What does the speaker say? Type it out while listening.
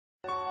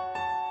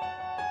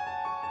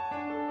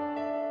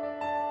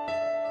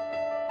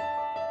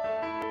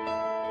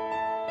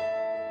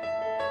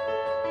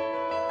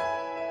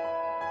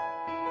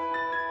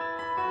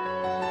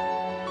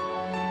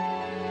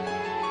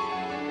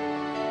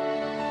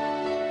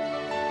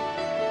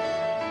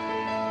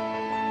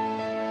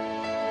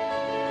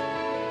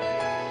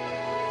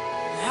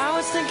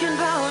thinking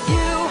about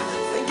you,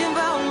 thinking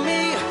about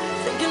me,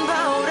 thinking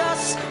about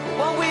us,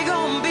 what we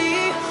gon'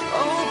 be.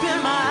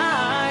 Open my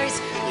eyes,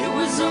 it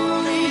was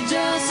only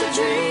just a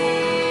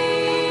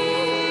dream.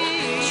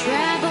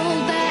 Travel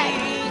back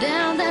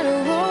down that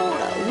road,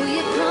 will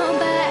you come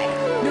back?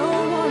 No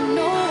one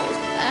knows,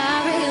 I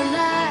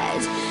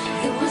realize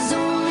it was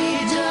only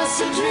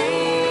just a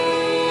dream.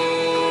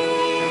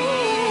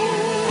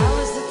 I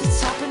was at the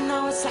top and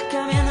now it's like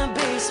I'm in the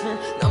basement.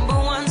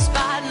 #1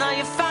 spot, now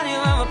you're finding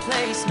my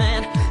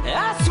replacement.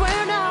 I swear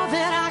now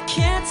that I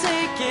can't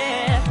take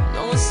it,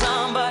 knowing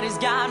somebody's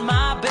got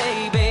my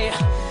baby.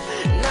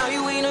 Now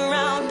you ain't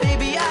around,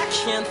 baby, I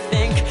can't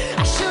think.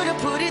 I should've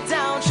put it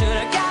down,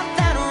 should've got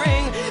that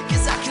ring,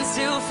 'cause I can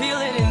still feel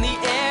it in the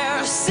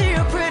air. See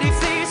your pretty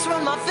face,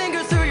 run my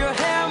fingers through your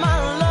hair. My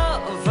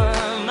lover,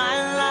 my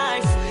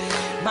life,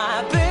 my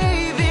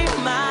baby,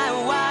 my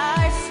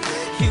wife.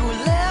 You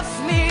left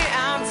me,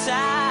 I'm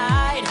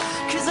tied,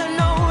 'cause I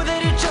know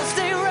that it just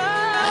ain't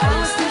right. I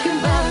was thinking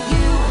about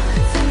you,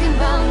 thinking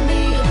about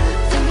me,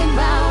 thinking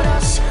about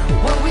us,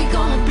 what we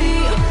gonna be.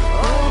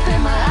 Open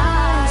my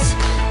eyes,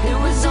 it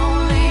was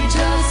only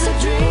just a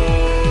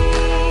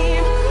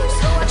dream.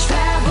 So I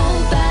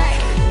traveled back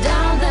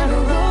down that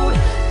road,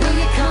 will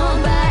you come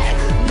back?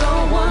 No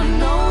one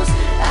knows,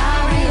 I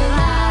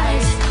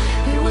realized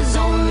it was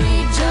only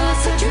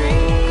just a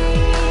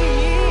dream.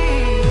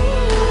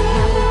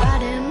 Now we're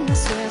riding, I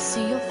swear I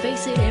see your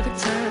face at every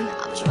turn.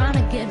 I'm trying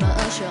to get my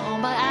usher on,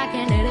 but I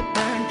can't let it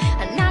burn.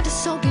 And I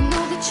just hope you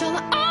know that you're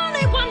the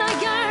only one I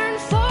yearn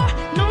for.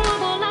 No one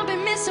will I be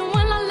missing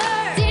when I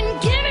learn. Didn't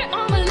give it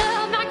all my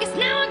love, I guess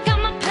now I got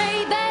my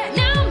payback.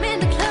 Now I'm in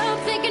the club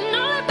thinking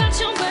all about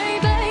your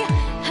baby.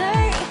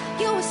 Hey,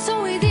 you were so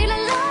easy to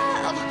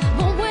love,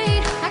 but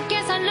wait, I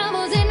guess our love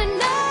wasn't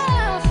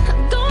enough.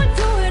 I'm going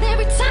through it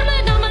every time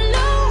that I'm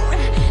alone,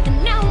 and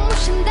now I'm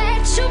wishing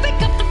that you pick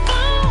up the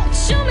phone.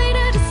 Show me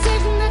the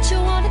decision that you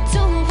wanted to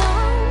move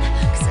on,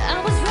 'cause I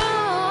was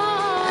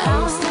wrong. I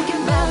was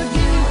thinking about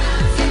you,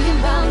 thinking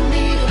about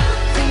me,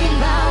 thinking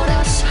about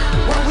us,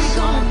 what we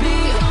gonna be.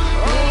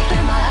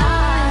 Open my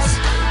eyes,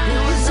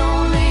 it was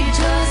only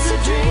just a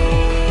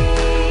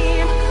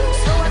dream.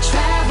 So I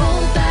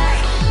traveled back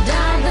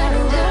down that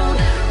road,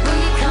 will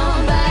you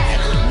come back?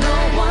 No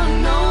one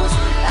knows,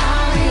 I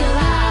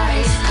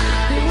realized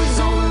it was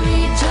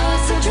only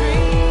just a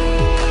dream.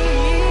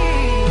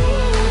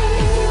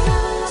 If you've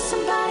ever lost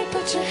somebody,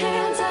 put your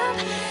hands up.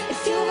 If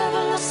you've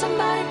ever lost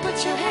somebody, put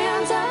your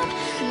hands up.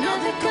 Now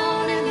they're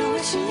gone and you're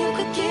wishing you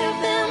could give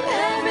them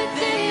everything.